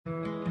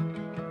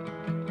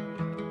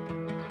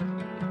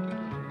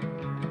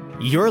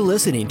You're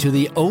listening to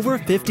the Over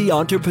 50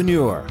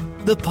 Entrepreneur,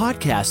 the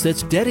podcast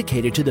that's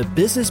dedicated to the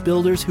business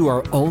builders who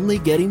are only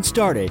getting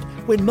started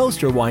when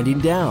most are winding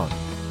down.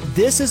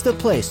 This is the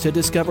place to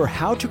discover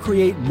how to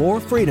create more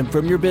freedom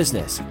from your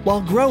business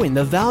while growing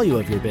the value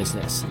of your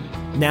business.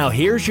 Now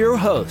here's your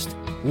host,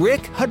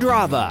 Rick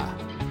Hadrava.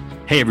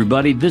 Hey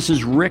everybody, this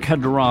is Rick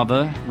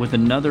Hadrava with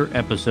another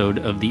episode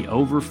of the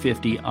Over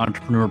 50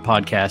 Entrepreneur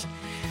Podcast.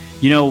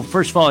 You know,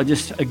 first of all, I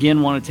just,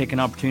 again, want to take an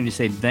opportunity to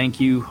say thank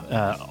you.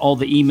 All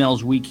the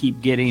emails we keep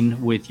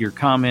getting with your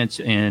comments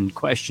and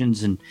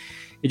questions, and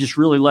it just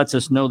really lets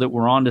us know that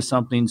we're on to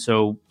something.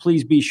 So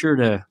please be sure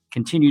to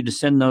continue to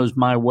send those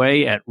my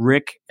way at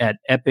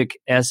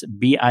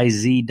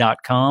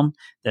rick@epicsbiz.com.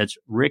 That's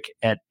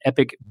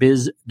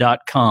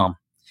rick@epicbiz.com.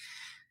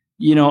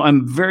 You know,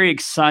 I'm very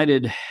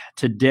excited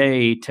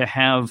today to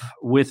have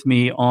with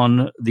me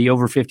on the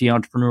Over 50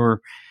 Entrepreneur,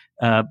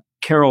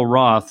 Carol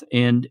Roth.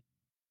 And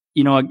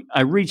you know,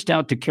 I reached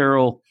out to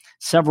Carol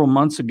several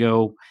months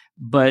ago,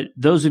 but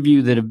those of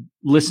you that have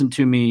listened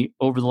to me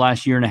over the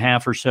last year and a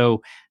half or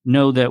so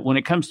know that when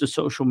it comes to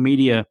social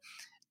media,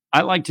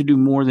 I like to do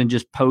more than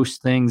just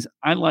post things.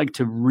 I like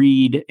to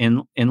read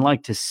and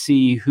like to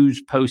see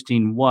who's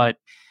posting what,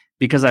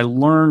 because I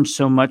learn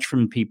so much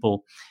from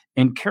people.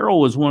 And Carol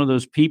was one of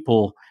those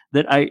people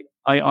that I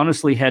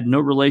honestly had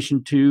no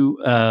relation to,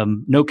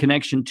 no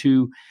connection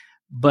to,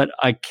 but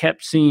I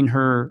kept seeing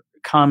her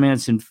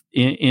comments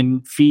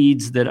in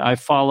feeds that I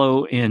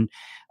follow, and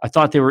I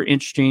thought they were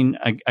interesting.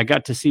 I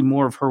got to see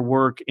more of her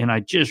work, and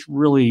I just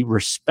really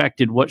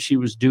respected what she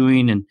was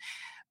doing. And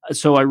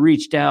so I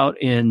reached out,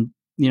 and,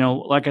 you know,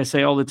 like I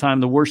say all the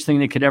time, the worst thing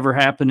that could ever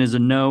happen is a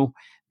no,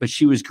 but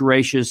she was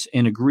gracious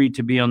and agreed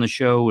to be on the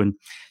show. And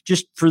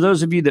just for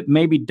those of you that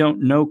maybe don't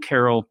know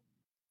Carol,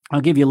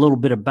 I'll give you a little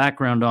bit of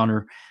background on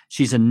her.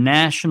 She's a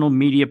national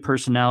media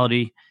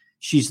personality.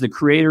 She's the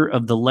creator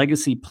of the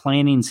legacy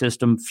planning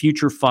system,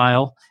 Future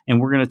File,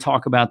 and we're going to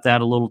talk about that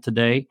a little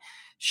today.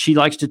 She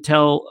likes to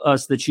tell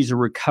us that she's a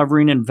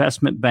recovering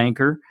investment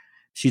banker.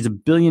 She's a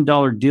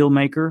billion-dollar deal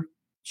maker.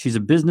 She's a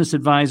business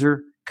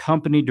advisor,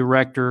 company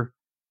director.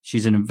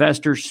 She's an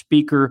investor,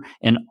 speaker,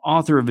 and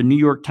author of a New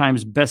York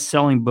Times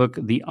best-selling book,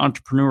 The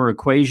Entrepreneur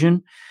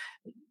Equation.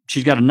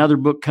 She's got another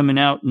book coming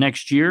out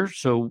next year,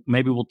 so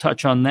maybe we'll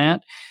touch on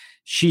that.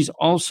 She's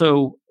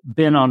also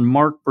been on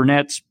Mark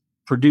Burnett's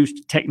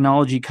produced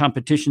technology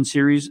competition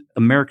series,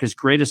 America's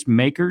Greatest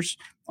Makers,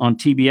 on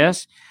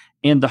TBS,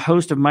 and the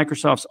host of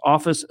Microsoft's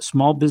Office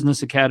Small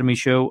Business Academy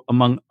show,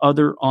 among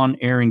other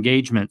on-air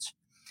engagements.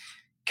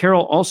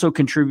 Carol also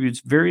contributes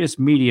various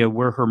media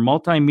where her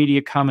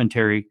multimedia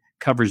commentary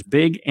covers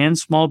big and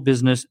small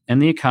business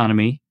and the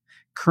economy,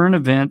 current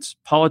events,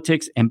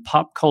 politics, and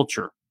pop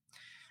culture.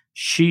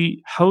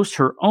 She hosts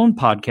her own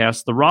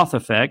podcast, The Roth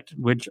Effect,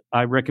 which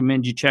I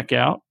recommend you check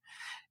out,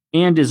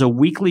 and is a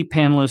weekly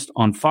panelist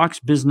on Fox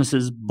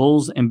Business's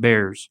Bulls and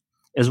Bears,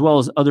 as well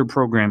as other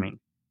programming.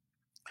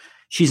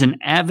 She's an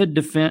avid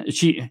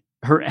defense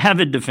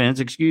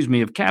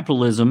of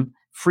capitalism,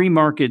 free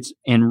markets,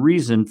 and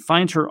reason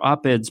finds her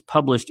op-eds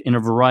published in a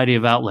variety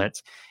of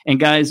outlets. And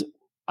guys,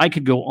 I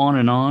could go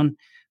on,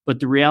 but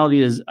the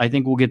reality is I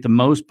think we'll get the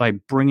most by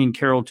bringing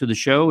Carol to the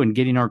show and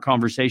getting our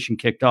conversation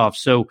kicked off.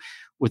 So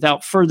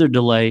without further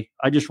delay,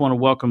 I just want to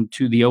welcome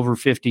to the Over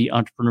 50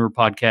 Entrepreneur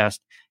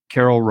Podcast,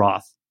 Carol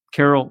Roth.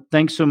 Carol,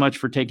 thanks so much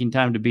for taking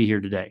time to be here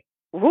today.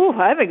 Ooh,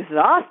 I'm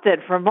exhausted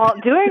from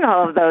doing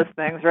all of those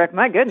things, Rick.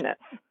 My goodness.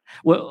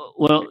 Well,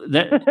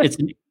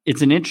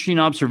 it's an interesting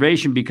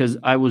observation because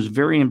I was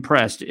very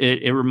impressed.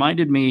 It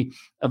reminded me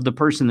of the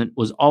person that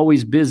was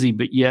always busy,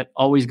 but yet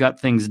always got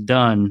things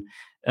done.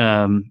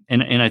 And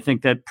I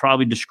think that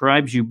probably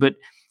describes you. But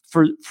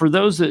for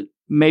those that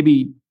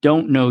maybe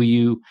don't know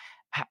you,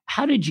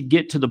 how did you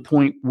get to the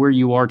point where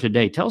you are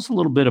today? Tell us a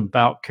little bit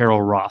about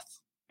Carol Roth.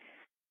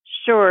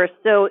 Sure.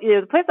 So,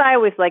 the place I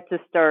always like to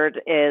start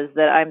is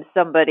that I'm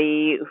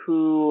somebody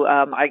who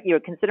I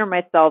consider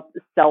myself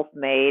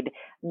self-made.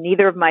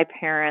 Neither of my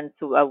parents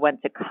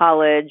went to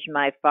college.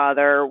 My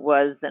father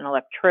was an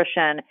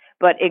electrician,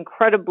 but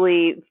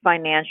incredibly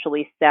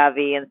financially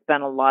savvy and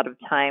spent a lot of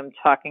time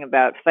talking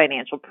about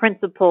financial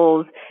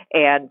principles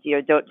and,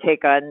 don't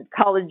take on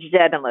college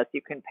debt unless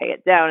you can pay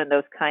it down and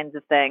those kinds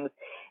of things.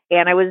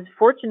 And I was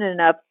fortunate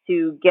enough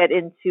to get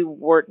into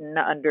Wharton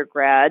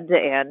undergrad,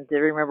 and I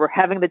remember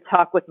having the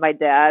talk with my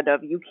dad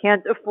of, you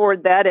can't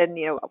afford that, and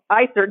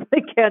I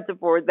certainly can't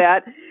afford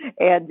that,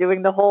 and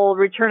doing the whole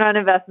return on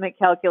investment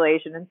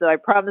calculation. And so I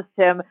promised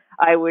him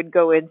I would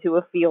go into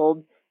a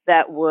field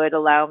that would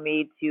allow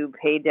me to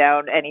pay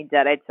down any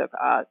debt I took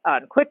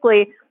on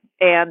quickly.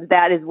 And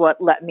that is what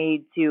led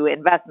me to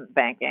investment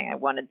banking. I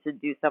wanted to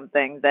do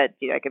something that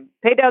I could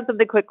pay down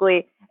something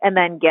quickly and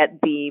then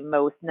get the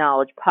most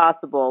knowledge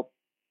possible.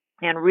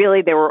 And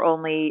really, there were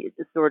only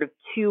sort of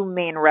two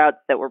main routes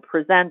that were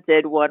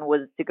presented. One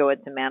was to go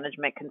into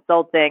management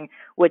consulting,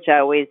 which I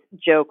always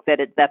joke that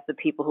that's the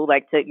people who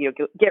like to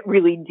get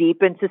really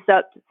deep into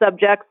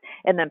subjects,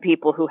 and then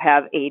people who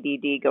have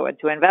ADD go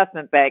into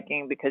investment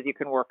banking because you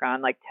can work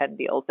on like 10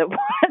 deals at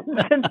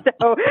once. And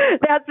so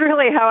that's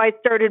really how I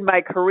started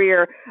my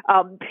career,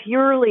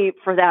 purely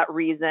for that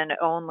reason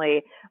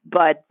only.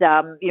 But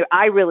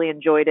I really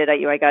enjoyed it.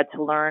 I got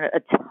to learn a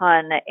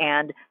ton,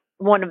 and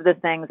one of the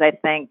things I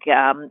think,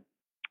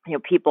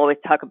 people always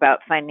talk about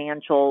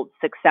financial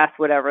success,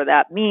 whatever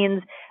that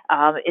means,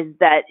 is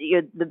that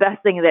the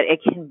best thing that it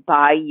can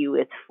buy you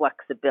is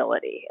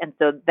flexibility. And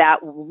so that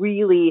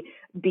really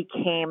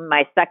became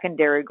my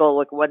secondary goal.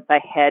 Like once I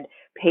had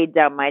paid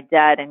down my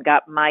debt and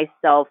got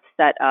myself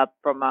set up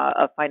from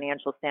a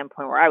financial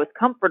standpoint where I was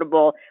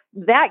comfortable,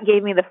 that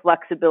gave me the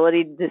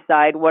flexibility to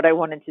decide what I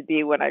wanted to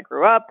be when I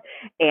grew up.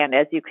 And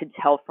as you could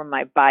tell from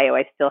my bio,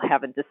 I still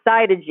haven't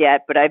decided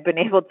yet, but I've been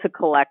able to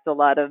collect a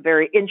lot of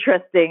very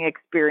interesting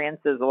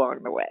experiences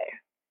along the way.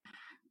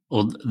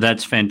 Well,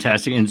 that's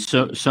fantastic. And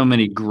so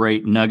many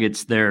great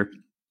nuggets there.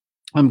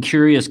 I'm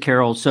curious,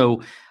 Carol.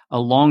 So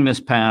along this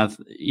path,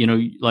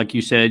 like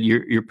you said,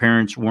 your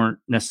parents weren't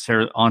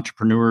necessarily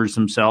entrepreneurs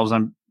themselves.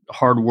 I'm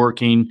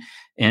hardworking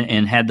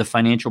and had the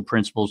financial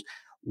principles.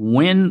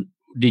 When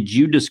did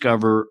you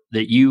discover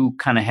that you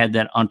kind of had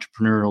that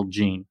entrepreneurial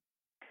gene?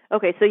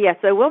 Okay, so yes,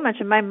 I will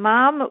mention my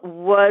mom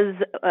was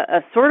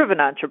a sort of an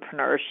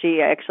entrepreneur.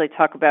 I actually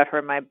talk about her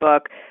in my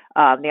book,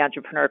 The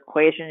Entrepreneur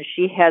Equation.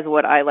 She had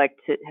what I like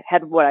to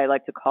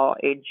call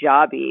a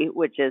jobby,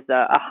 which is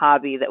a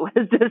hobby that was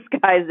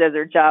disguised as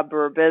her job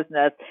or her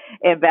business.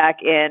 And back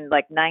in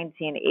like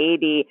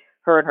 1980,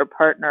 her and her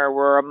partner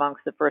were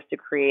amongst the first to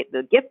create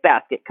the gift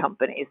basket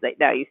companies that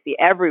now you see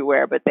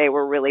everywhere, but they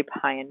were really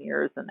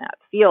pioneers in that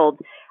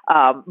field.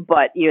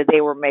 But they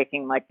were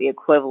making like the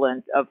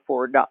equivalent of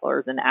 $4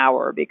 an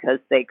hour because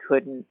they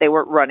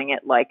weren't running it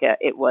like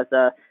it was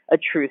a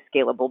true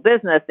scalable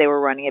business. They were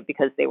running it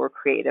because they were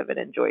creative and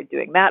enjoyed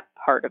doing that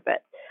part of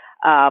it.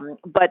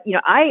 But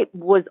I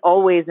was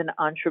always an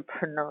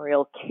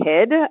entrepreneurial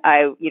kid.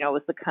 I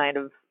was the kind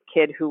of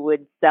kid who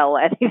would sell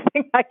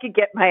anything I could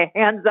get my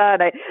hands on.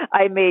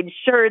 I made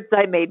shirts,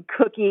 I made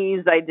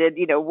cookies, I did,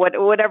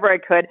 whatever I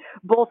could.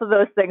 Both of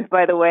those things,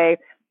 by the way,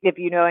 if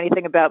you know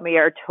anything about me,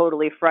 are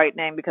totally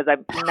frightening because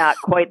I'm not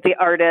quite the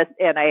artist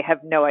and I have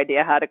no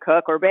idea how to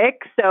cook or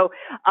bake. So,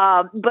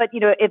 but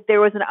if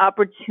there was an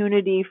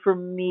opportunity for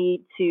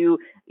me to,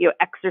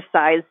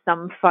 exercise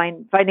some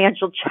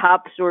financial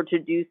chops or to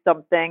do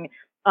something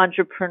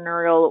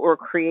entrepreneurial or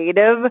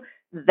creative,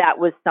 that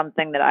was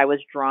something that I was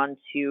drawn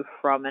to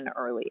from an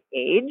early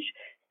age.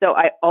 So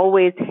I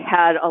always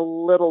had a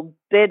little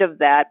bit of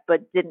that,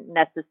 but didn't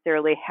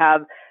necessarily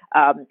have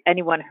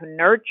anyone who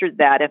nurtured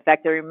that. In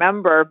fact, I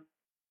remember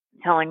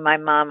telling my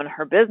mom and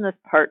her business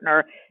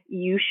partner,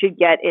 you should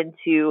get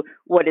into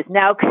what is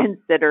now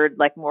considered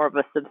like more of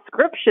a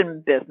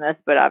subscription business,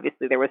 but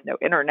obviously there was no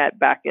internet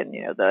back in,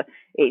 the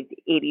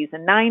 80s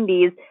and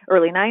 90s,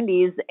 early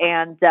 90s.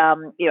 And,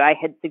 I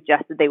had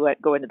suggested they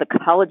would go into the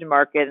college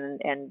market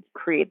and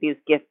create these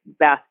gift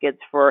baskets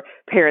for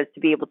parents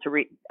to be able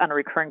to on a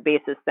recurring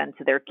basis send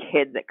to their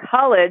kids at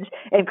college,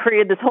 and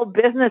created this whole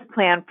business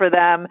plan for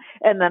them.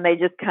 And then they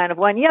just kind of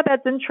went, yeah,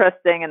 that's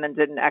interesting, and then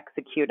didn't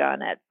execute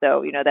on it.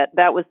 So,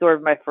 that was sort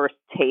of my first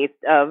taste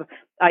of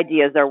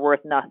ideas are worth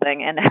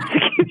nothing and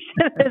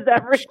execution is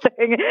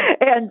everything,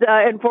 and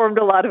informed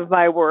a lot of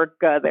my work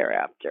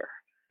thereafter.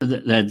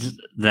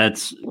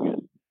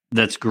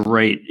 That's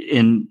great.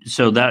 And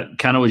so that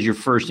kind of was your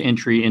first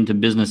entry into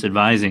business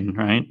advising,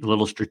 right? A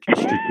little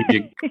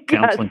strategic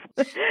counseling.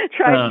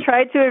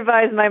 Tried to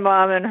advise my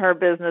mom and her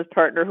business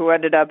partner, who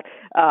ended up,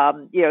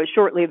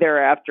 shortly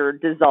thereafter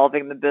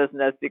dissolving the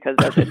business because,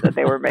 as I said,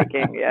 they were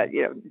making,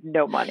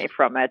 no money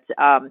from it.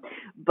 I've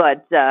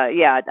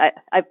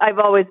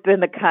always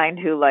been the kind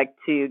who like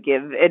to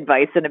give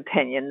advice and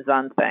opinions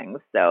on things.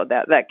 So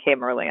that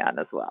came early on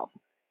as well.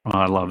 Oh,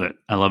 I love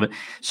it.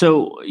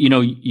 So,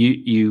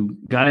 you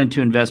got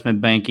into investment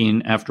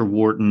banking after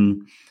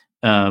Wharton,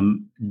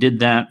 did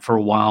that for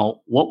a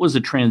while. What was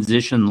the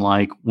transition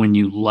like when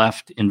you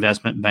left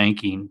investment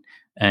banking,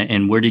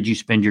 and where did you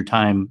spend your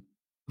time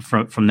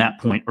from that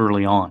point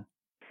early on?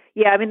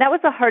 Yeah, I mean, that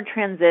was a hard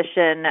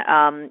transition.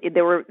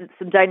 There were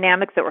some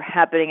dynamics that were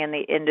happening in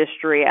the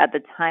industry at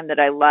the time that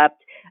I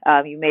left.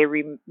 You may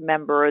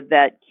remember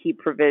that key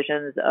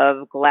provisions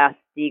of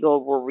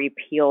Glass-Steagall were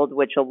repealed,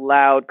 which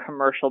allowed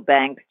commercial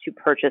banks to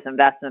purchase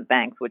investment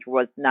banks, which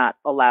was not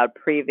allowed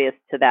previous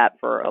to that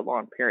for a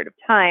long period of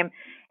time.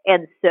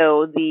 And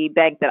so the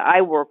bank that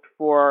I worked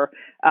for,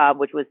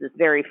 which was this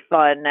very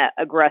fun,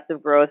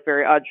 aggressive growth,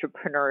 very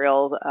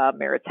entrepreneurial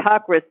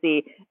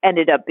meritocracy,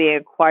 ended up being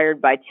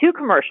acquired by two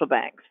commercial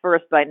banks,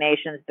 first by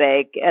Nations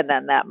Bank, and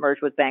then that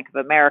merged with Bank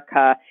of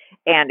America,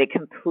 and it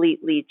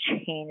completely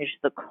changed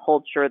the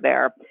culture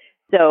there.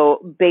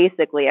 So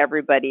basically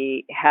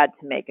everybody had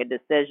to make a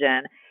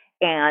decision.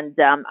 And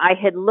I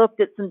had looked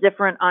at some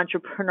different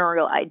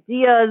entrepreneurial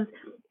ideas,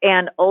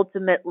 and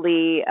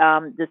ultimately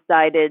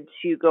decided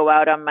to go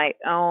out on my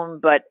own,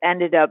 but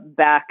ended up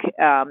back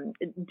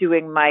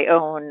doing my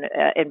own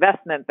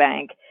investment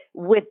bank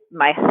with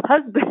my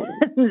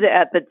husband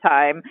at the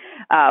time,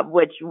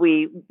 which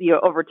we,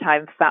 over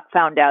time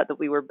found out that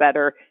we were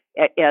better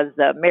as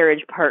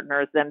marriage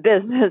partners than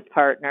business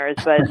partners.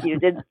 But you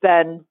did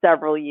spend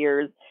several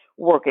years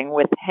working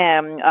with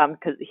him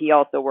because he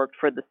also worked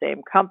for the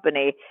same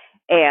company.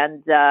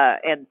 And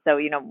so,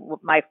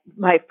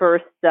 my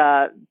first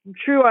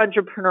true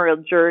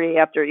entrepreneurial journey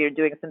after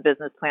doing some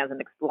business plans and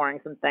exploring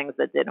some things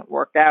that didn't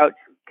work out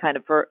kind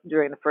of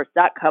during the first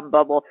dot-com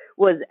bubble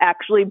was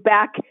actually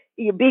back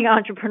being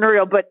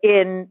entrepreneurial, but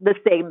in the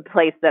same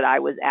place that I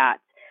was at.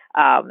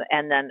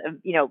 And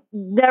then,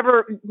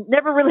 never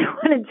really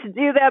wanted to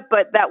do that,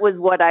 but that was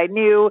what I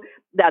knew.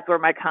 That's where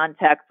my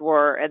contacts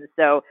were. And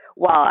so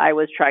while I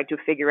was trying to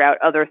figure out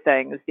other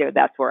things,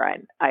 that's where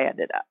I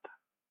ended up.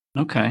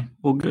 Okay.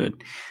 Well,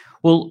 good.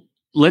 Well,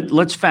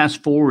 let's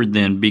fast forward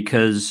then,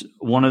 because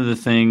one of the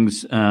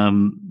things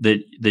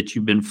that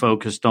you've been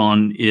focused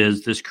on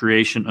is this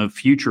creation of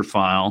Future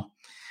File.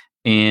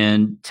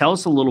 And tell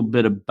us a little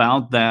bit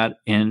about that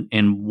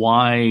and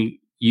why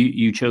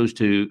you chose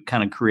to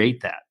kind of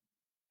create that.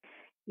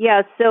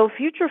 Yeah, so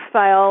Future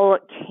File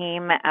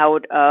came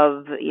out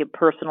of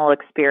personal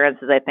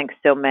experiences. I think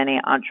so many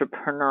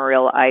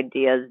entrepreneurial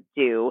ideas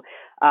do.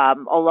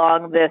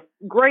 Along this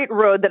great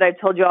road that I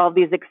told you all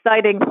these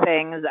exciting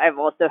things, I've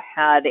also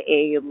had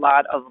a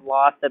lot of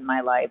loss in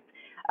my life.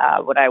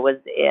 When I was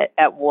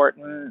at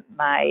Wharton,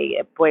 my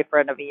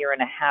boyfriend of a year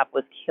and a half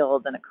was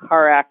killed in a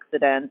car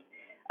accident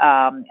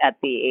at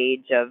the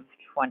age of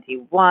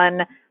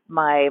 21.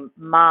 My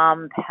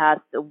mom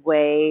passed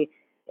away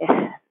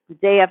the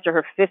day after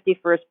her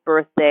 51st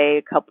birthday,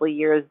 a couple of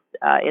years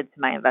into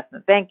my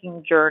investment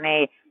banking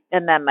journey.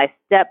 And then my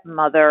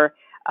stepmother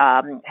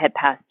had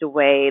passed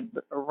away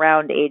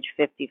around age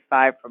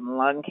 55 from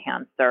lung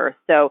cancer.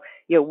 So,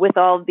 with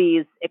all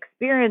these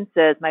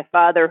experiences, my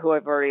father, who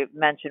I've already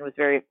mentioned was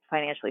very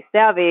financially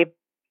savvy,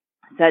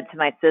 said to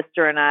my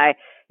sister and I,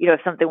 if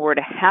something were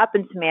to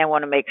happen to me, I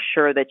want to make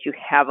sure that you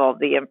have all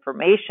the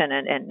information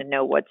and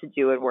know what to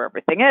do and where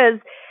everything is.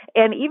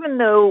 And even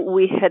though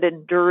we had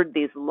endured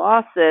these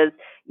losses,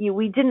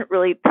 we didn't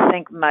really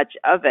think much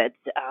of it.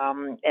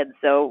 And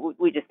so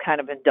we just kind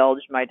of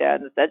indulged my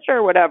dad and said,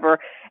 sure, whatever.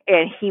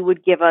 And he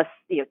would give us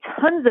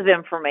tons of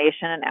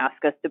information and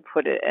ask us to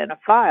put it in a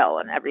file,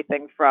 and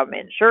everything from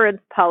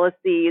insurance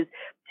policies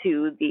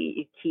to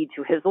the key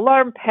to his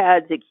alarm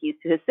pad, to keys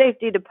to his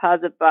safety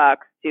deposit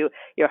box, to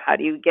how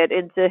do you get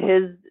into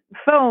his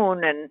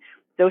phone and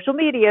social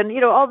media,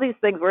 and all these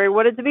things where he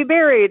wanted to be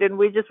buried, and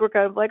we just were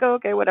kind of like, oh,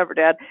 okay, whatever,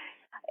 Dad.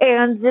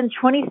 And in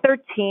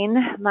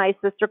 2013, my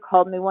sister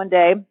called me one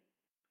day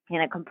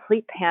in a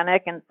complete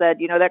panic and said,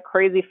 that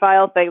crazy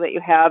file thing that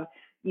you have,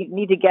 you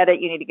need to get it.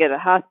 You need to get to the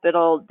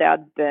hospital.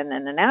 Dad's been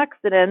in an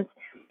accident.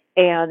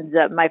 And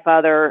my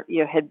father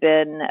had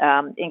been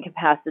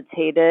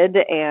incapacitated,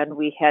 and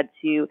we had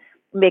to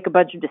make a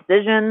bunch of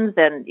decisions.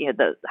 And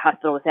the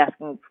hospital was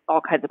asking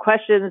all kinds of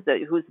questions.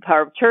 Who's the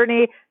power of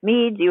attorney?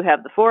 Me. Do you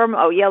have the form?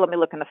 Oh, yeah, let me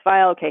look in the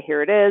file. Okay,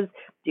 here it is.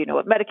 Do you know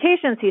what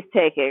medications he's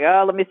taking?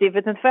 Oh, let me see if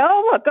it's in the file.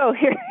 Oh, look,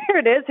 here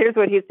it is. Here's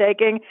what he's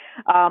taking.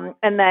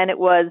 And then it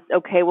was,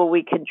 okay, well,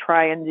 we can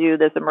try and do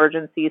this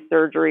emergency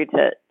surgery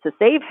to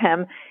save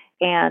him.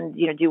 And,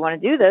 do you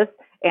want to do this?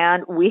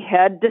 And we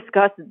had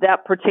discussed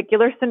that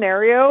particular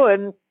scenario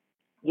and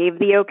gave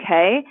the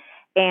okay.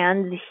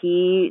 And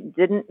he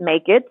didn't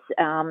make it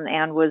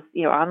and was,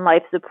 on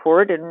life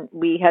support. And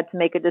we had to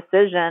make a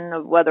decision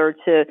of whether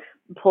to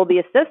pull the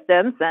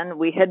assistance. And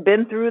we had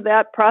been through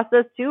that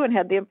process too and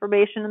had the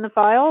information in the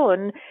file.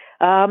 And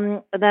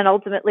then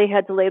ultimately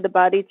had to lay the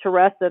body to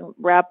rest and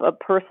wrap up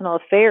personal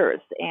affairs.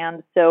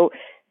 And so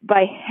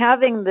by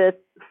having this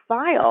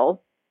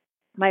file,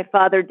 my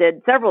father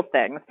did several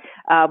things.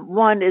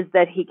 One is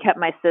that he kept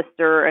my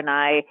sister and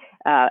I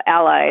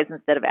allies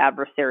instead of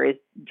adversaries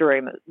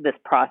during this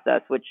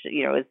process, which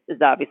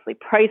is obviously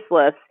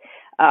priceless.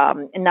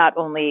 And not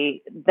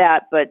only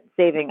that, but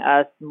saving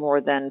us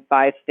more than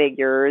 5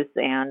 figures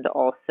and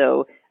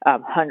also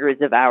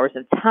hundreds of hours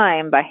of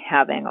time by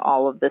having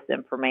all of this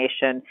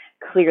information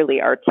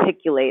clearly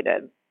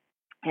articulated.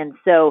 And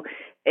so,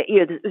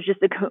 it was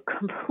just a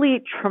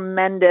complete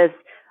tremendous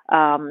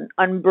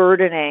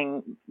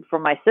unburdening for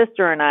my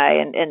sister and I,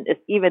 and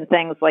even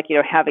things like,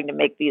 having to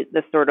make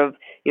this sort of,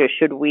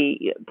 should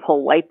we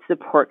pull life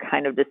support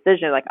kind of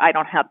decision. Like, I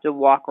don't have to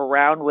walk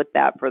around with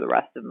that for the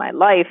rest of my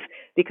life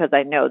because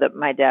I know that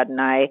my dad and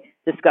I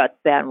discussed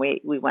that and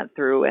we went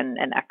through and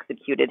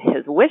executed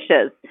his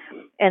wishes.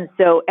 And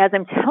so as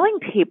I'm telling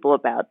people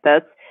about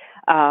this,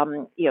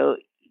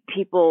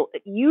 people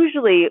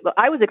usually,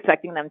 I was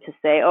expecting them to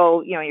say,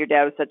 oh, your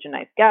dad was such a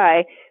nice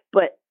guy,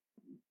 but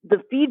the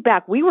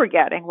feedback we were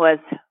getting was,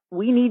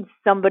 we need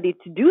somebody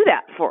to do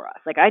that for us.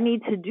 Like, I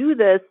need to do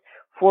this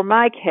for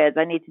my kids.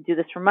 I need to do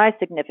this for my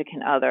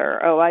significant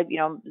other. Oh,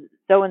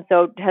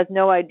 so-and-so has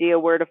no idea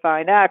where to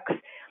find X.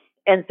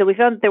 And so we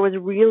found that there was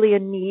really a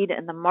need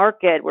in the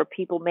market where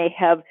people may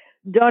have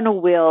done a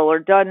will or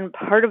done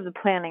part of the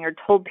planning or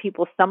told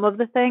people some of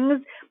the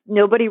things.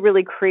 Nobody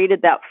really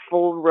created that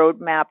full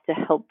roadmap to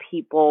help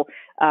people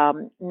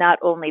not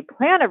only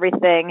plan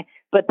everything,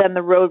 but then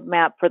the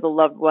roadmap for the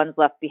loved ones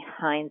left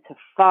behind to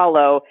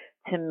follow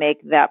to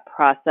make that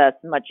process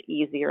much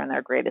easier in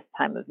their greatest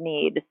time of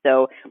need.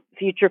 So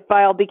Future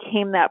File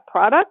became that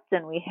product,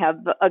 and we have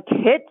a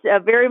kit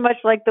very much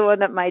like the one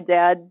that my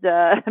dad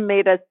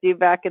made us do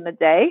back in the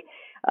day,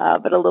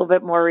 but a little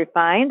bit more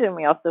refined. And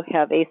we also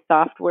have a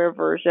software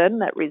version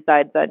that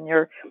resides on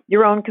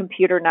your own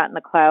computer, not in the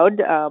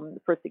cloud,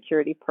 for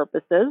security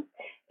purposes.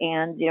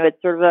 And,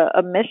 it's sort of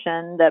a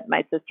mission that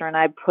my sister and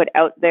I put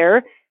out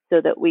there so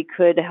that we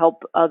could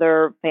help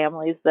other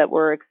families that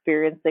were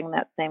experiencing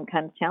that same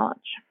kind of challenge.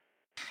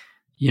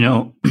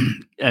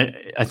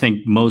 I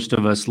think most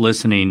of us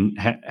listening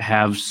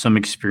have some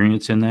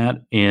experience in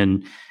that.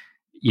 And,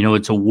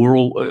 it's a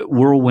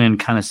whirlwind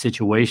kind of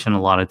situation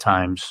a lot of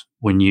times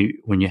when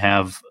you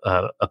have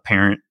a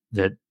parent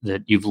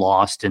that you've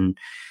lost. And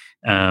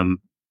I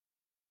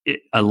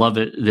love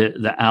it.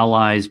 The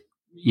allies,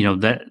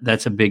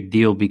 that's a big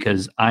deal,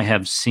 because I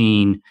have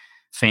seen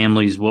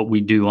families, what we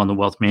do on the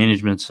wealth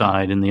management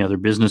side and the other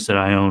business that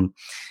I own,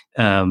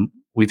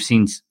 we've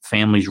seen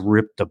families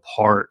ripped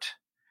apart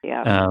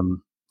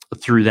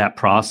through that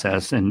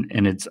process, and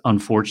it's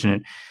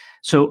unfortunate.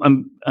 So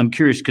I'm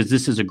curious, because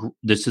this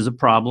is a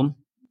problem,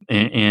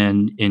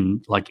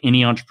 and like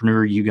any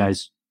entrepreneur, you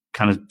guys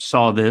kind of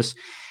saw this.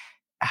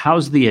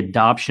 How's the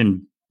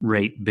adoption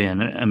rate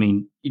been? I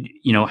mean,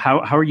 how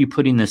are you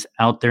putting this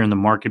out there in the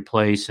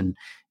marketplace and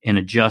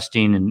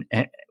adjusting,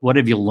 and what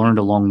have you learned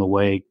along the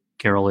way,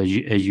 Carol, as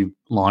you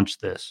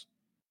launched this?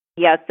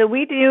 Yeah, so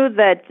we knew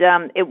that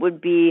it would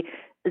be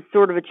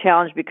sort of a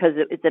challenge because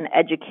it's an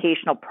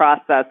educational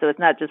process. So it's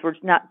not just, we're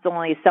not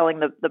only selling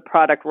the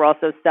product, we're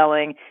also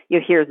selling,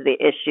 here's the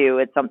issue.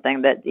 It's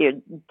something that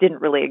didn't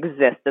really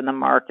exist in the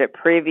market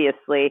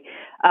previously.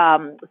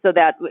 So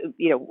that,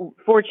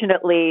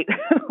 fortunately,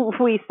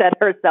 we set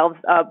ourselves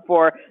up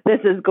for this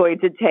is going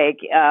to take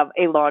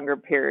a longer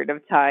period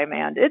of time,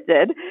 and it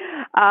did.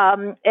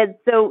 And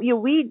so,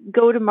 we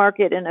go to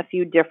market in a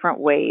few different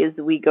ways.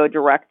 We go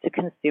direct to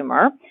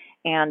consumer,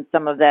 and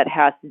some of that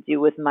has to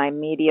do with my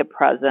media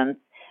presence.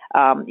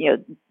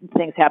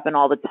 Things happen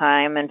all the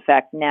time. In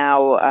fact,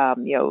 now,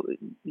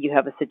 you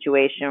have a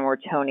situation where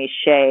Tony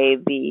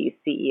Hsieh, the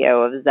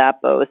CEO of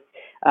Zappos,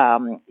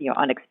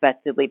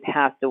 unexpectedly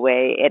passed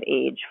away at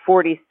age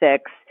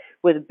 46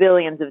 with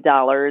billions of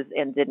dollars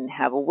and didn't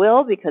have a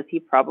will because he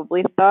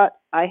probably thought,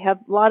 I have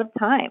a lot of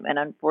time. And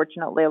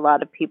unfortunately, a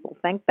lot of people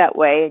think that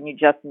way, and you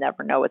just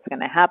never know what's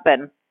going to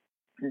happen.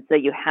 And so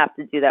you have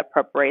to do that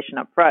preparation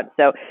up front.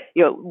 So,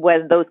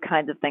 when those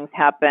kinds of things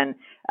happen,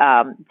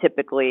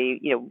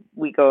 typically,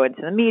 we go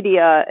into the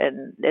media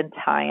and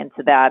tie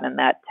into that, and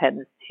that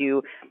tends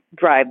to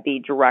drive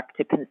the direct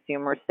to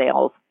consumer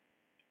sales.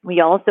 We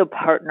also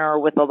partner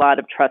with a lot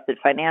of trusted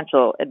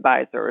financial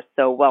advisors,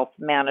 so wealth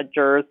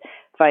managers,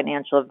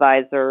 financial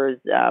advisors,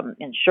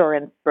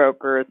 insurance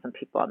brokers, some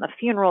people on the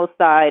funeral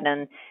side,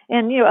 and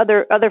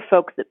other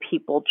folks that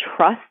people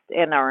trust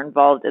and are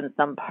involved in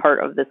some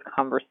part of this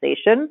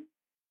conversation.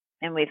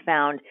 And we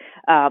found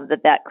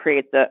that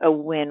creates a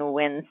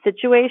win-win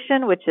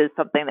situation, which is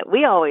something that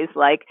we always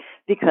like,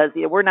 because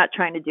we're not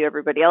trying to do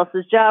everybody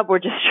else's job. We're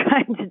just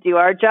trying to do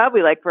our job.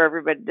 We like for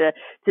everybody to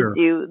Sure.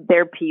 do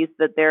their piece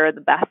that they're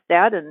the best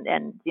at,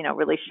 and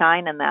really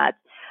shine in that.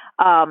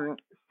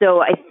 So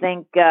I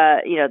think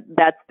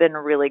that's been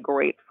really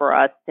great for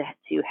us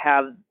to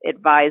have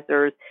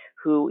advisors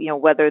who,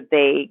 whether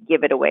they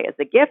give it away as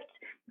a gift,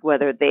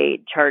 whether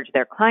they charge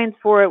their clients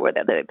for it,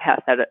 whether they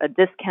pass out a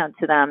discount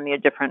to them,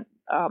 different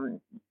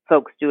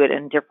folks do it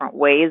in different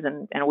ways,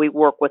 and we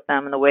work with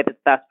them in the way that's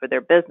best for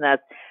their business,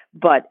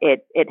 but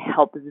it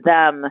helps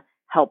them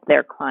help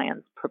their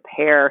clients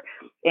prepare.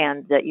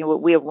 And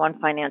we have one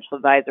financial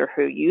advisor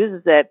who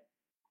uses it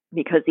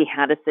because he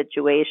had a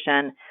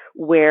situation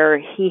where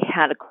he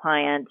had a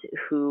client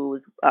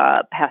who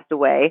passed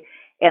away,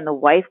 and the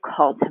wife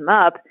called him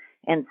up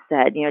and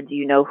said, do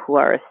you know who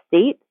our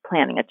estate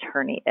planning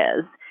attorney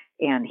is?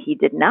 And he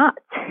did not.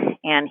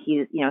 And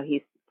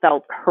he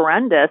felt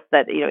horrendous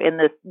that, in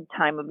this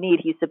time of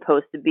need, he's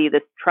supposed to be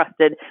this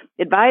trusted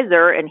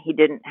advisor, and he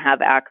didn't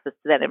have access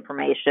to that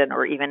information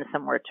or even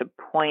somewhere to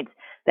point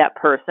that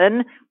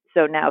person.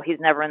 So now he's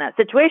never in that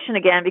situation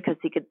again, because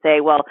he could say,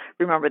 well,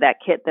 remember that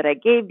kit that I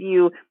gave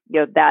you,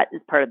 that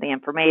is part of the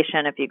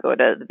information. If you go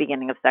to the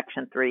beginning of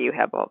section 3, you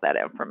have all that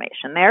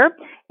information there.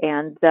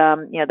 And,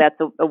 that's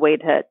a way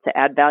to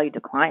add value to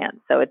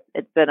clients. So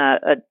it's been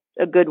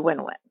a good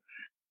win-win.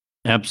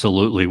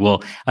 Absolutely.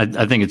 Well,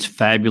 I think it's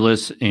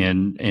fabulous,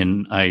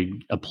 and I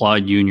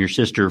applaud you and your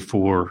sister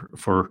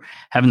for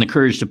having the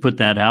courage to put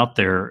that out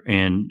there.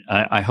 And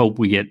I hope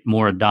we get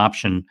more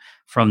adoption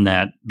from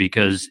that,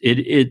 because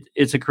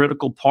it's a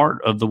critical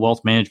part of the wealth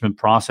management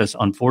process,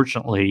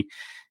 unfortunately,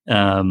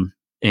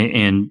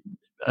 and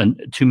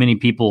too many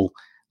people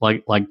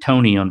like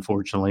Tony,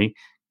 unfortunately,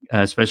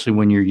 especially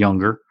when you're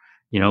younger.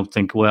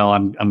 Think, well,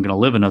 I'm going to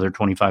live another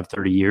 25,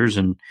 30 years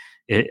and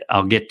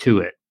I'll get to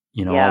it.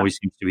 Yeah. Always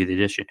seems to be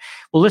the issue.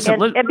 Well,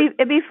 listen,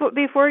 and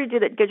before you do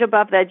that, get jump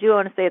off that, I do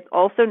want to say it's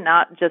also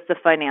not just the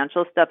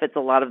financial stuff. It's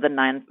a lot of the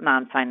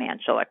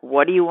non-financial. Like,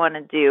 what do you want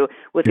to do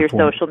with your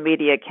social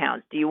media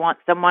accounts? Do you want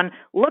someone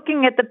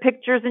looking at the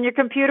pictures in your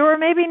computer, or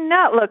maybe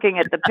not looking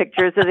at the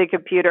pictures of the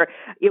computer?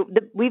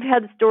 We've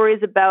had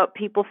stories about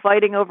people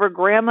fighting over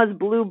grandma's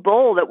blue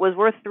bowl that was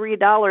worth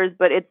 $3,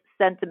 but it's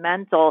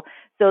sentimental.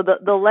 So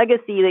the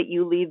legacy that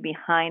you leave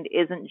behind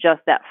isn't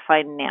just that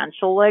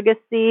financial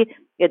legacy.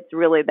 It's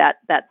really that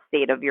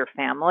state of your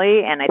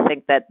family. And I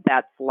think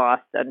that's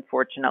lost,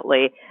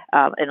 unfortunately,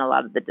 in a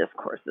lot of the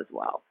discourse as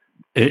well.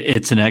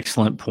 It's an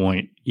excellent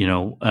point.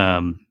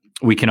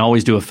 We can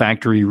always do a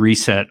factory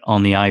reset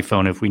on the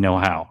iPhone if we know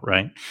how,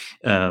 right?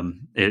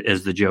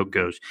 As the joke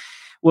goes.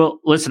 Well,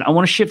 listen, I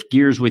want to shift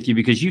gears with you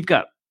because you've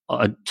got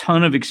a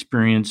ton of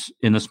experience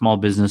in the small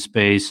business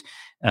space.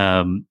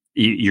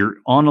 You're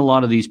on a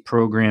lot of these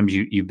programs.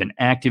 You've been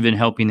active in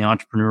helping the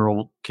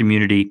entrepreneurial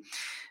community.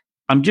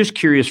 I'm just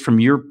curious, from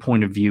your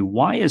point of view,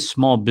 why is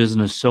small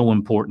business so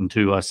important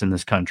to us in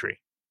this country?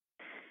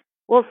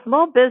 Well,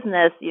 small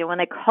business, when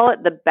they call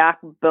it the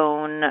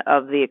backbone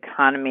of the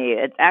economy,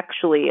 it's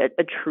actually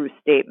a true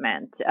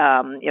statement.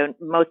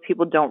 Most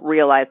people don't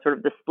realize sort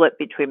of the split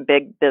between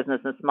big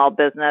business and small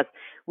business.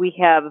 We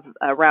have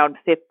around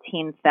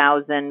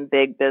 15,000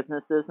 big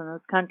businesses in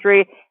this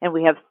country, and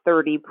we have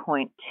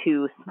 30.2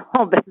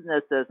 small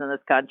businesses in this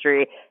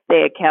country.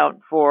 They account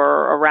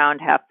for around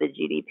half the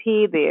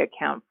GDP. They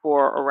account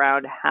for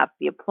around half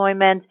the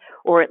employment,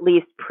 or at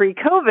least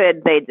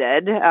pre-COVID they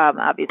did.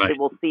 Obviously, Right.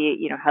 We'll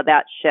see, how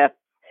that shifts.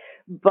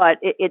 But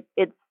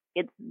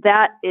it's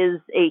that is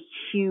a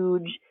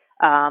huge,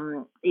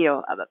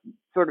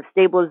 sort of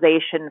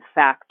stabilization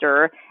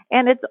factor.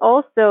 And it's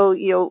also,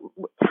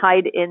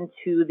 tied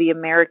into the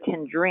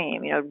American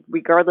dream,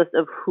 regardless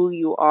of who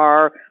you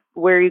are,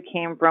 where you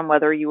came from,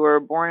 whether you were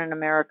born in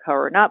America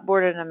or not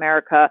born in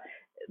America,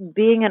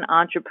 being an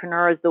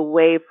entrepreneur is the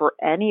way for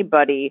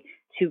anybody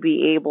to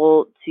be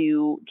able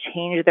to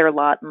change their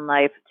lot in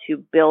life, to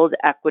build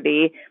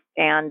equity.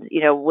 And,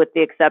 with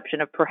the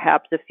exception of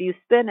perhaps a few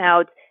spin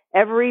outs,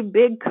 every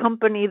big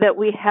company that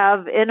we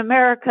have in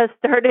America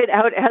started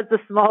out as a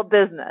small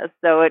business.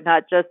 So it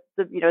not just,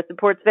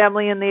 supports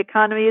family and the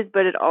economies,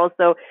 but it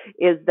also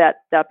is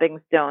that stepping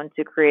stone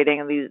to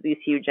creating these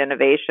huge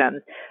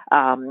innovations.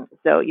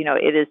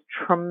 It is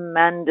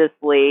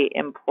tremendously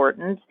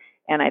important.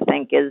 And I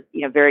think is,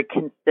 very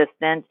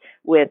consistent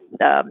with,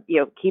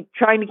 keep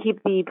trying to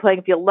keep the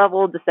playing field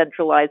level,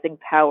 decentralizing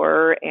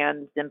power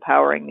and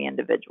empowering the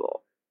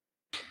individual.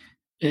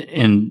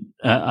 And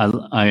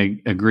I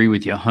agree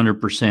with you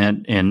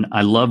 100%. And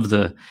I love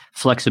the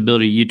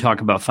flexibility. You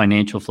talk about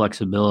financial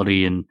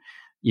flexibility, and,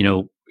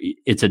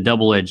 it's a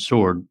double-edged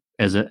sword.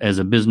 As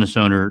a business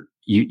owner,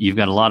 you've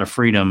got a lot of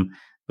freedom,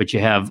 but you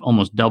have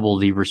almost double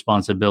the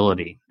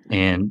responsibility.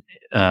 And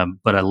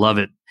but I love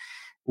it.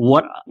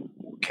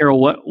 Carol,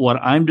 what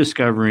I'm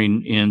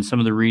discovering in some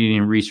of the reading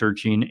and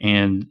researching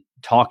and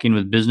talking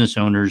with business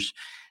owners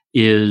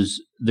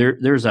is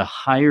there's a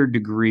higher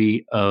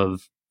degree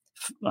of,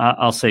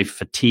 I'll say,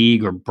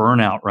 fatigue or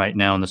burnout right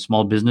now in the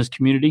small business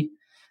community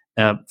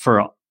for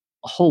a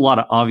whole lot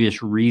of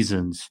obvious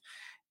reasons.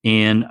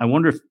 And I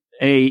wonder if,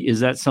 is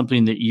that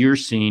something that you're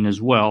seeing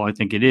as well? I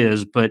think it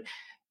is, but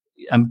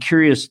I'm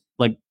curious,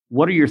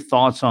 what are your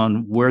thoughts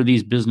on where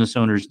these business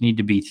owners need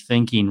to be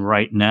thinking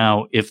right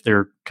now if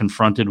they're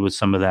confronted with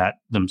some of that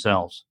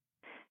themselves?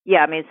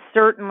 Yeah,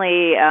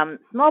 certainly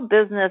small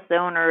business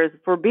owners,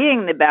 for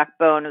being the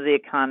backbone of the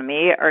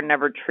economy, are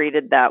never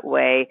treated that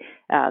way.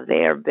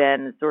 They have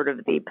been sort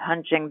of the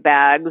punching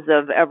bags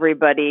of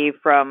everybody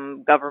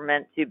from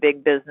government to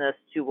big business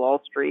to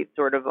Wall Street,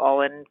 sort of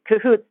all in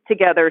cahoots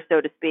together,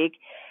 so to speak.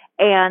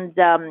 And,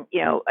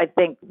 I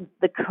think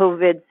the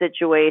COVID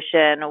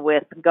situation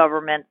with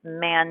government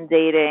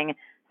mandating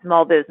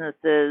small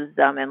businesses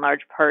in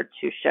large part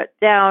to shut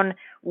down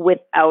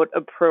without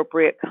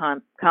appropriate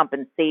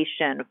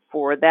compensation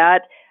for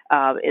that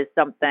is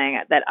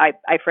something that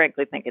I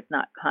frankly think it's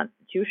not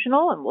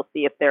constitutional, and we'll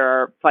see if there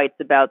are fights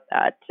about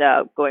that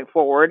going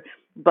forward.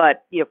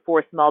 But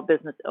for small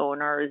business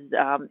owners,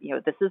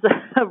 this is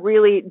a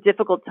really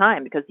difficult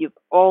time because you've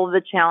all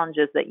the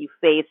challenges that you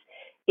face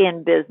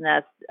in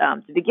business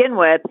to begin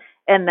with,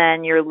 and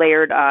then you're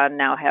layered on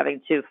now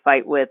having to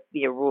fight with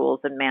the rules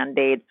and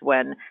mandates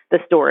when the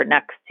store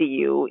next to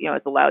you,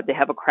 is allowed to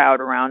have a crowd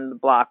around the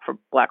block for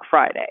Black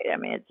Friday.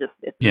 It's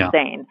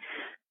insane.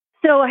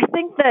 So I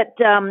think that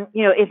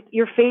if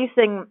you're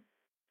facing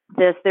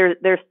this,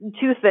 there's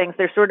two things.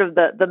 There's sort of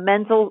the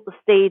mental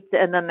state,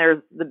 and then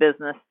there's the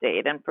business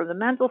state. And for the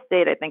mental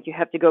state, I think you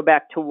have to go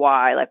back to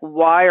why.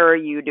 Why are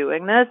you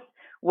doing this?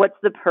 What's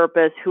the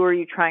purpose? Who are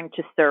you trying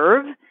to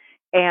serve?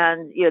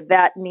 And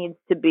that needs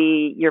to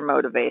be your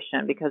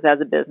motivation, because as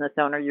a business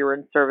owner, you're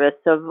in service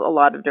of a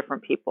lot of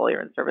different people.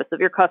 You're in service of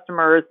your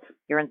customers.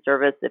 You're in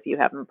service, if you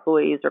have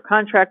employees or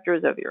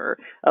contractors,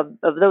 of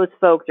those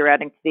folks. You're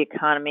adding to the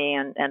economy,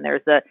 and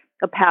there's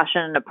a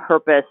passion and a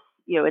purpose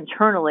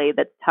internally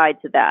that's tied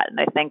to that. And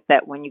I think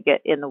that when you get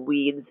in the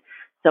weeds,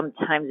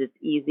 sometimes it's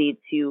easy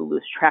to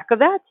lose track of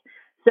that.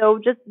 So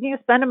just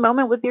spend a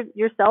moment with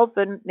yourself,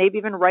 and maybe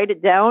even write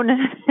it down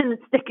and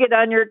stick it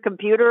on your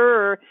computer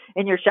or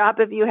in your shop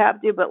if you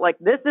have to. But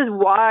this is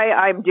why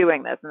I'm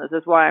doing this, and this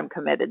is why I'm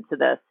committed to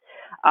this.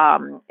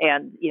 And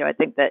I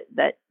think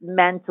that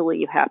mentally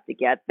you have to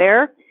get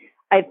there.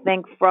 I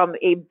think from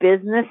a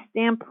business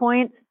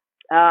standpoint,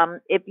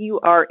 if you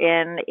are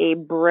in a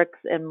bricks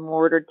and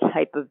mortar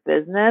type of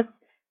business,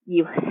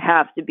 you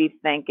have to be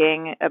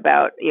thinking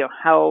about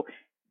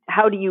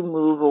how do you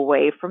move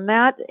away from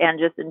that? And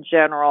just in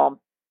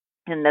general,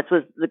 and this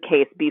was the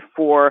case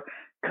before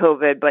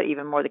COVID, but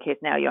even more the case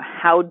now,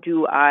 how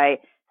do I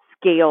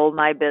scale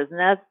my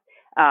business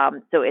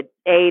so it's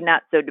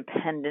not so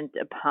dependent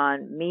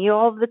upon me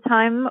all of the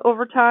time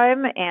over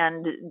time,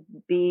 and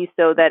B,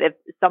 so that if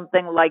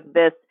something like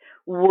this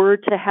were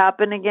to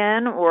happen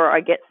again, or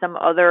I get some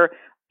other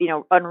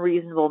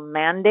unreasonable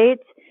mandate,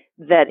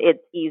 that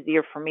it's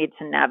easier for me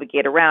to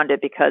navigate around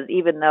it. Because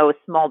even though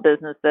small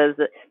businesses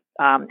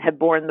have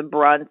borne the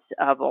brunt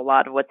of a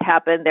lot of what's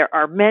happened, there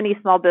are many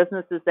small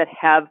businesses that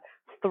have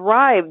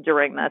thrived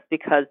during this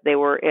because they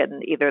were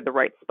in either the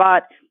right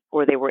spot,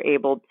 or they were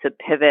able to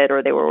pivot,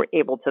 or they were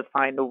able to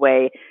find a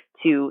way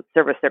to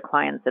service their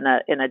clients in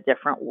a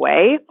different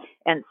way.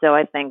 And so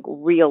I think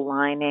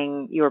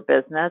realigning your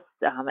business,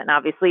 and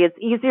obviously it's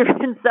easier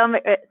in some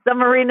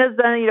arenas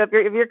than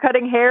if you're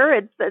cutting hair,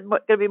 it's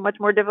going to be much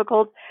more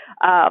difficult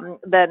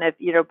than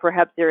if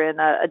perhaps you're in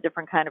a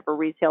different kind of a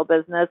retail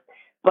business.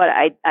 But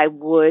I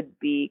would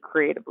be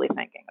creatively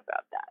thinking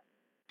about that.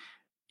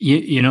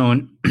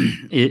 And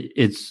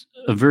it's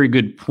a very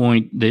good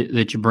point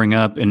that you bring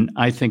up. And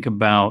I think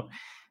about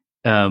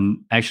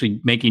actually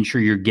making sure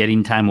you're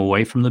getting time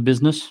away from the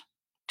business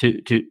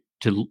to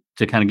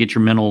kind of get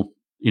your mental,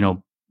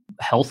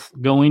 health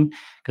going.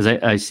 Because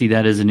I see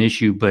that as an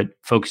issue, but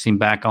focusing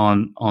back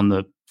on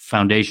the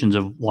foundations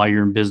of why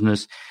you're in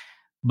business.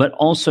 But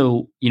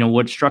also,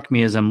 what struck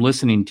me as I'm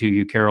listening to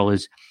you, Carol,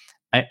 is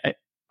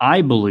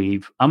I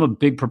believe I'm a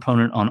big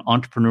proponent on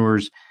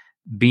entrepreneurs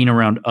being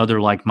around other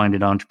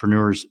like-minded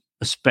entrepreneurs,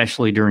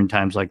 especially during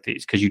times like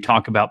these, because you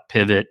talk about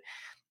pivot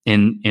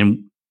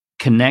and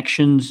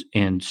connections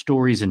and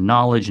stories and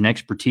knowledge and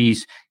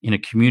expertise in a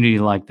community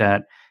like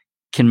that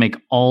can make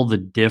all the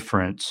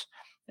difference.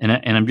 And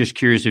I'm just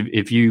curious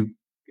if you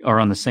are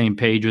on the same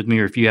page with me,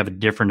 or if you have a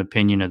different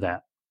opinion of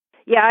that.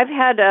 Yeah, I've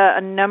had a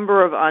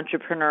number of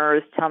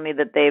entrepreneurs tell me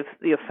that they've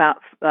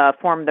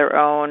formed their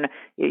own,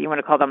 you want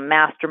to call them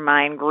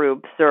mastermind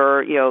groups,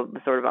 or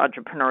sort of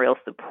entrepreneurial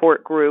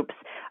support groups.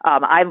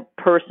 I've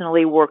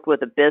personally worked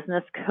with a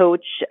business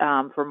coach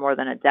for more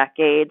than a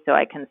decade, so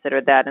I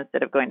consider that,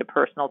 instead of going to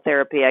personal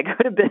therapy, I go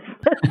to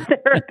business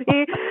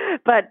therapy.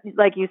 But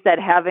like you said,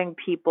 having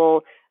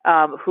people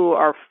who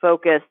are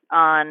focused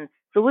on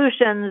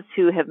solutions,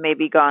 who have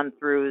maybe gone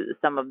through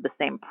some of the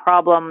same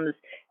problems.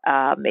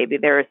 Maybe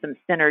there are some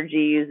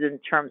synergies in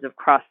terms of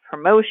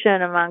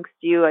cross-promotion amongst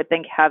you. I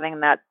think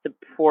having that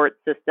support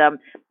system,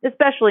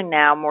 especially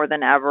now more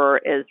than ever,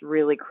 is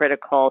really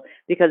critical,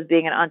 because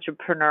being an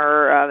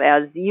entrepreneur,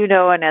 as you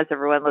know, and as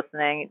everyone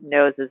listening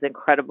knows, is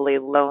incredibly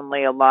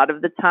lonely a lot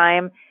of the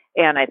time.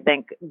 And I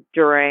think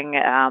during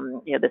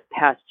this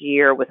past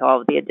year, with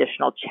all of the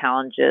additional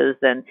challenges,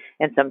 and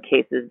in some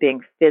cases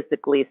being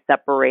physically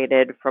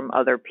separated from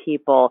other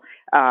people,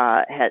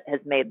 has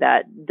made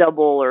that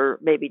double or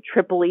maybe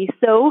triply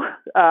so.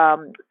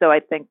 So I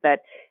think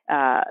that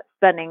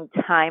spending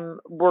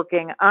time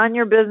working on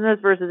your business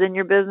versus in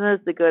your business,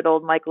 the good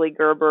old Michael E.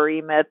 Gerber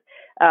E-Myth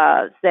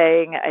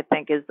saying, I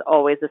think is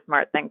always a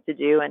smart thing to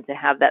do, and to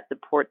have that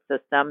support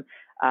system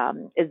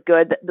is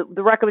good.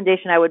 The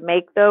recommendation I would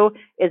make, though,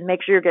 is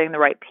make sure you're getting the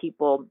right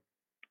people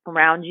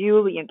around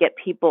you. Get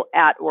people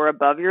at or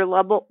above your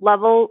level.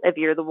 If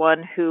you're the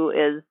one who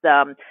is,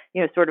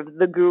 sort of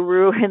the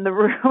guru in the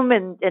room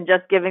and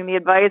just giving the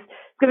advice,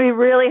 it's going to be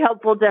really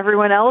helpful to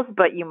everyone else,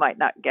 but you might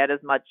not get as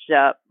much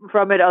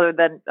from it, other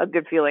than a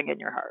good feeling in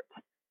your heart.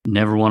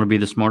 Never want to be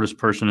the smartest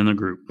person in the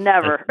group.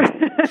 Never.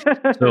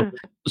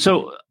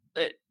 So,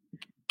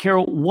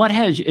 Carol,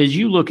 as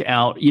you look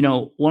out,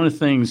 one of the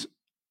things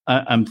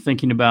I'm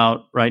thinking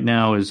about right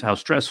now is how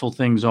stressful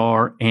things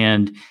are,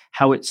 and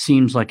how it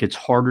seems like it's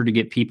harder to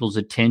get people's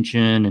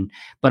attention.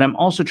 But I'm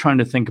also trying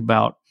to think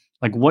about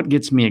what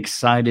gets me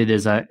excited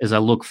as I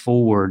look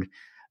forward,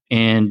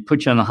 and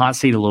put you on the hot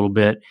seat a little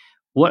bit.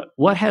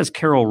 What has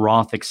Carol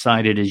Roth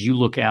excited as you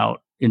look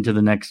out into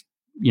the next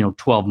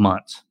 12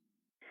 months?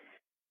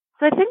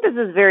 So I think this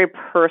is very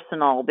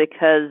personal,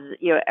 because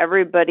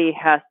everybody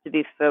has to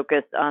be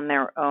focused on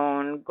their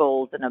own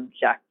goals and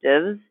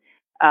objectives.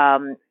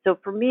 So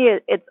for me,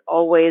 it's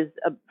always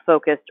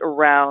focused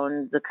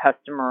around the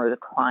customer or the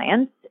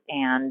client,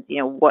 and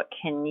what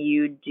can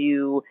you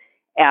do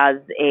as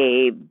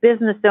a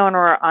business owner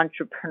or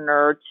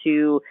entrepreneur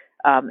to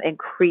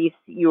increase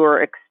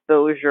your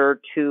exposure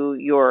to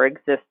your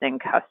existing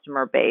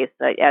customer base.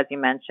 As you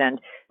mentioned,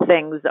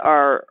 things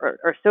are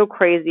so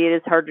crazy. It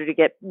is harder to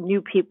get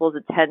new people's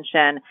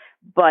attention,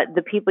 but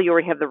the people you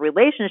already have the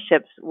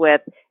relationships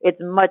with, it's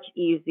much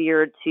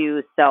easier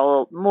to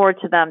sell more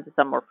to them, to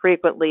sell more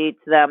frequently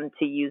to them,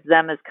 to use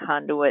them as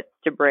conduits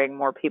to bring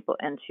more people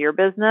into your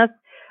business.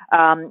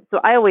 So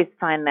I always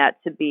find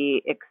that to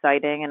be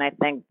exciting. And I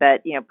think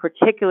that,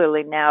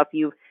 particularly now, if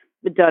you've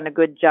done a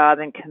good job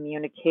in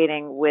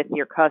communicating with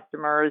your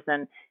customers,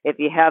 and if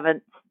you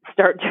haven't,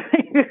 start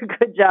doing a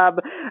good job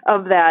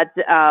of that.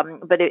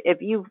 But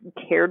if you've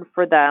cared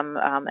for them,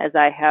 as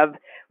I have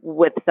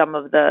with some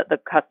of the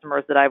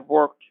customers that I've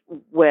worked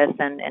with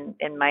and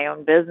in my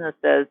own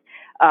businesses,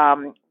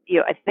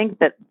 I think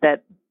that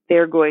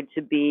they're going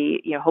to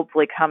be,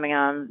 hopefully coming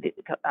on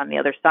the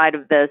other side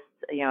of this,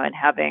 and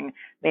having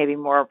maybe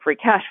more free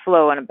cash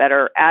flow and a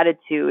better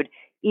attitude,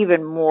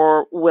 even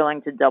more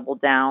willing to double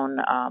down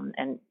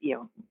and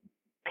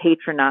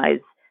patronize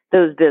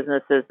those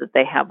businesses that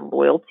they have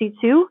loyalty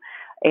to.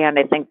 And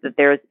I think that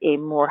there's a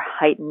more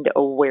heightened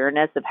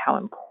awareness of how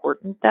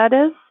important that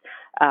is.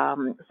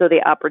 So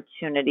the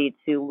opportunity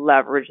to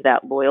leverage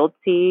that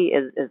loyalty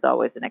is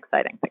always an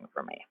exciting thing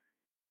for me.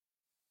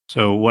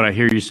 So what I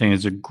hear you saying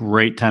is a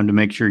great time to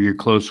make sure you're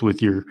close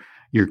with your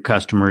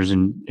customers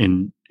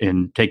and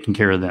taking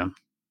care of them.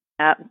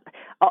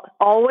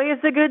 Always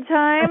a good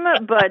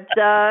time, but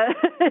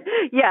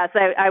yes,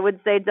 I would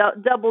say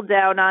double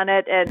down on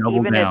it. And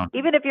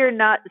even if you're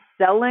not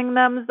selling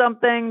them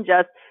something,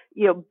 just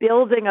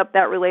building up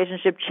that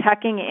relationship,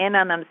 checking in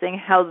on them, seeing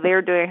how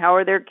they're doing, how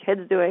are their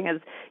kids doing,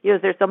 is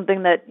there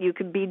something that you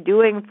could be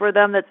doing for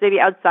them that's maybe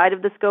outside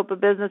of the scope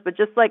of business, but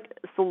just like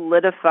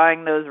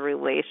solidifying those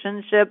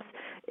relationships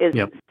is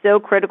so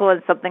critical,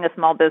 and something a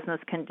small business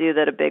can do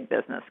that a big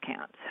business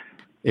can't.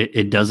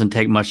 It doesn't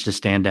take much to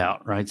stand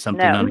out, right?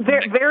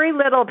 Very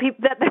little.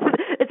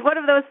 It's one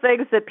of those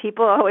things that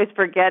people always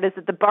forget, is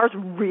that the bar's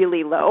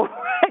really low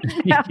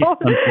right now.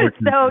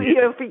 So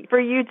for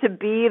you to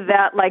be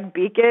that like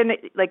beacon,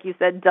 like you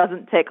said,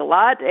 doesn't take a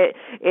lot.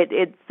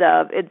 It's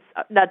not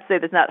to say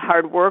there's not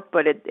hard work,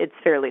 but it's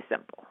fairly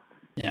simple.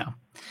 Yeah.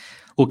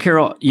 Well,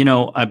 Carol,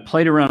 I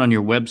played around on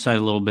your website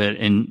a little bit,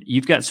 and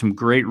you've got some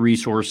great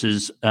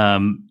resources.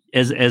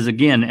 As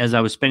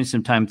I was spending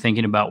some time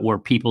thinking about where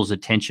people's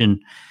attention,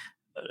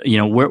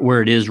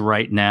 where it is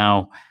right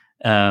now,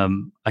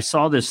 I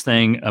saw this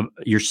thing,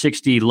 your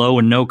 60 low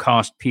and no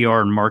cost PR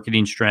and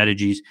marketing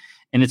strategies,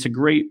 and it's a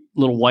great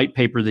little white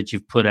paper that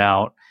you've put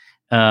out.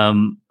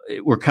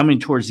 We're coming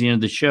towards the end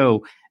of the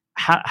show.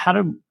 How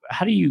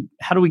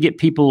do we get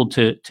people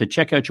to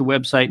check out your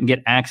website and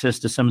get access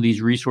to some of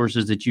these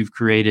resources that you've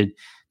created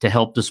to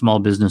help the small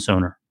business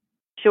owner?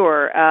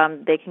 Sure.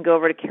 They can go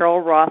over to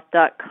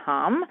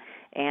carolroth.com,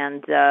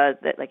 and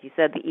like you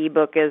said, the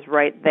ebook is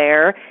right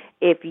there.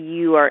 If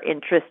you are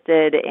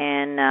interested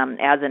in,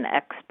 as an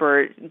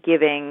expert,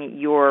 giving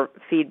your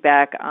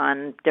feedback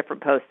on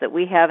different posts that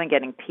we have and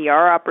getting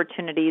PR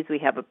opportunities, we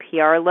have a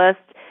PR list.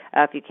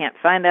 If you can't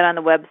find that on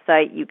the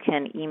website, you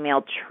can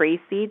email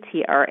Tracy,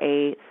 Tracey,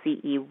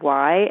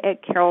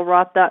 at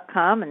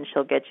carolroth.com, and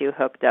she'll get you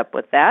hooked up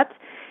with that.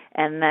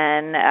 And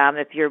then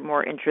if you're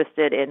more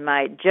interested in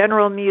my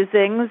general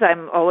musings,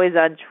 I'm always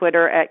on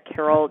Twitter at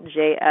Carol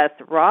JS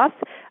Roth.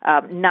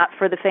 Not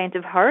for the faint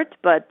of heart,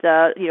 but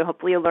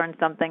hopefully you'll learn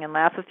something and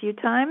laugh a few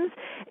times.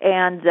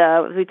 And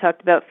we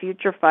talked about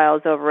Future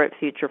Files over at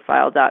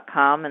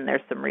futurefile.com, and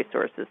there's some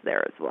resources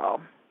there as well.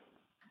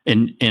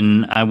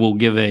 And I will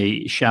give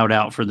a shout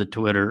out for the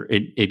Twitter.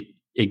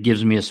 It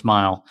gives me a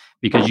smile,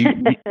 because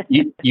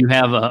you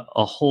have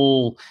a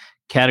whole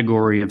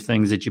category of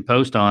things that you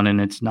post on,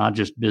 and it's not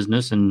just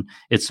business, and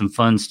it's some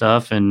fun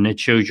stuff, and it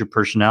shows your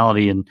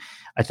personality. And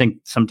I think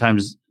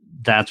sometimes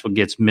that's what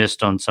gets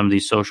missed on some of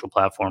these social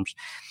platforms.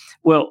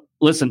 Well,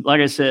 listen,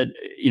 like I said,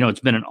 it's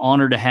been an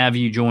honor to have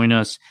you join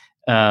us.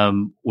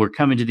 We're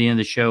coming to the end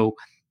of the show.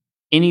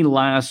 Any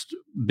last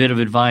bit of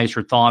advice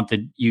or thought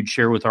that you'd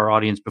share with our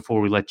audience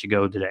before we let you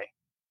go today?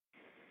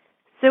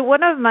 So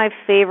one of my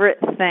favorite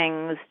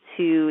things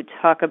to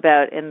talk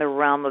about in the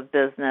realm of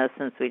business,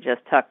 since we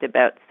just talked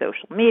about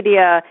social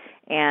media,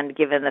 and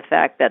given the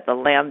fact that the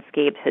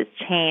landscape has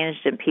changed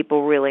and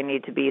people really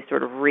need to be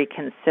sort of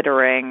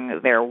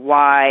reconsidering their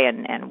why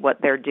and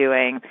what they're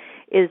doing,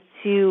 is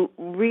to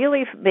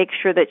really make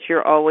sure that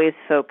you're always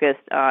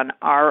focused on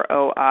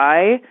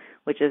ROI,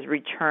 which is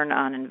return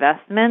on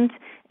investment,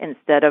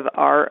 instead of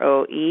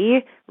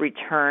ROE,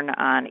 return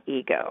on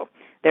ego.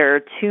 There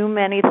are too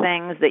many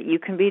things that you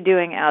can be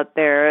doing out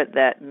there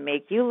that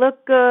make you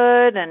look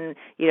good, and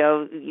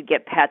you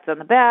get pats on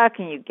the back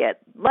and you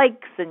get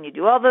likes and you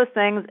do all those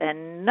things,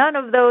 and none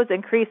of those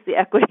increase the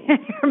equity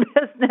in your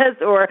business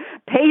or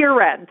pay your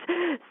rent.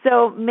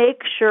 So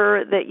make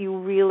sure that you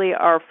really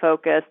are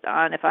focused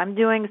on, if I'm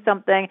doing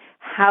something,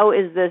 how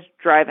is this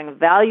driving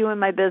value in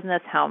my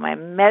business? How am I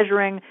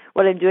measuring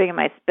what I'm doing? Am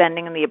I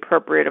spending the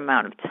appropriate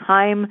amount of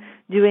time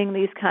doing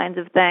these kinds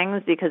of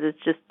things? Because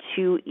it's just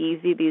too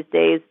easy these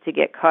days to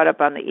get caught up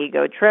on the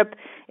ego trip.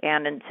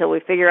 And until we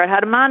figure out how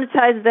to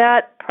monetize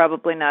that,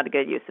 probably not a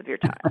good use of your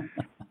time.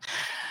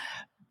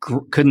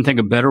 Couldn't think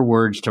of better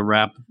words to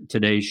wrap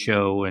today's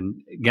show.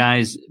 And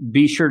guys,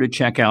 be sure to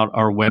check out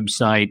our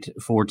website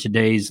for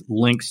today's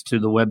links to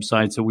the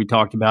websites that we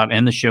talked about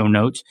and the show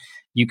notes.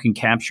 You can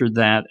capture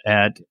that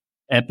at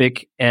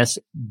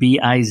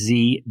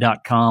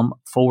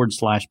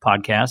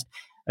epicsbiz.com/podcast.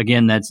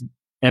 Again, that's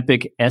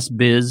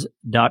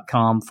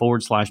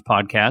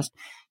epicsbiz.com/podcast.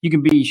 You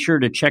can be sure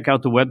to check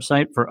out the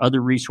website for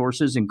other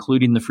resources,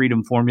 including the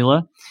Freedom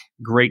Formula,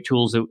 great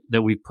tools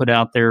that we've put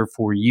out there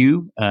for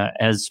you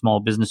as small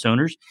business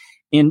owners.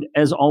 And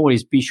as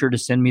always, be sure to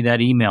send me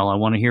that email. I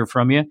want to hear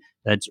from you.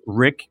 That's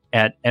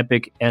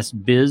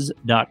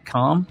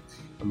rick@epicsbiz.com.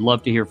 I'd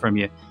love to hear from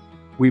you.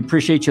 We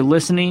appreciate you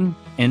listening.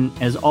 And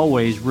as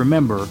always,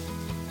 remember,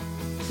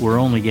 we're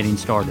only getting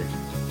started.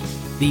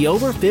 The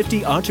Over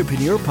 50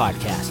 Entrepreneur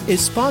Podcast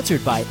is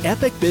sponsored by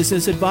Epic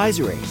Business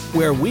Advisory,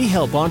 where we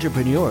help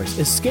entrepreneurs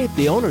escape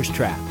the owner's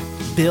trap,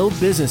 build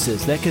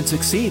businesses that can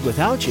succeed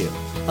without you,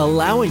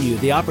 allowing you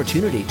the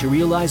opportunity to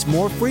realize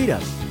more freedom,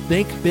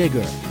 think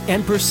bigger,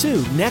 and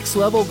pursue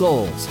next-level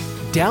goals.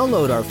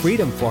 Download our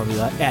Freedom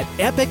Formula at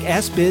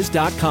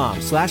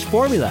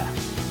epicsbiz.com/formula.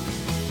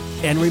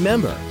 And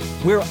remember,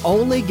 we're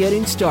only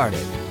getting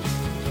started.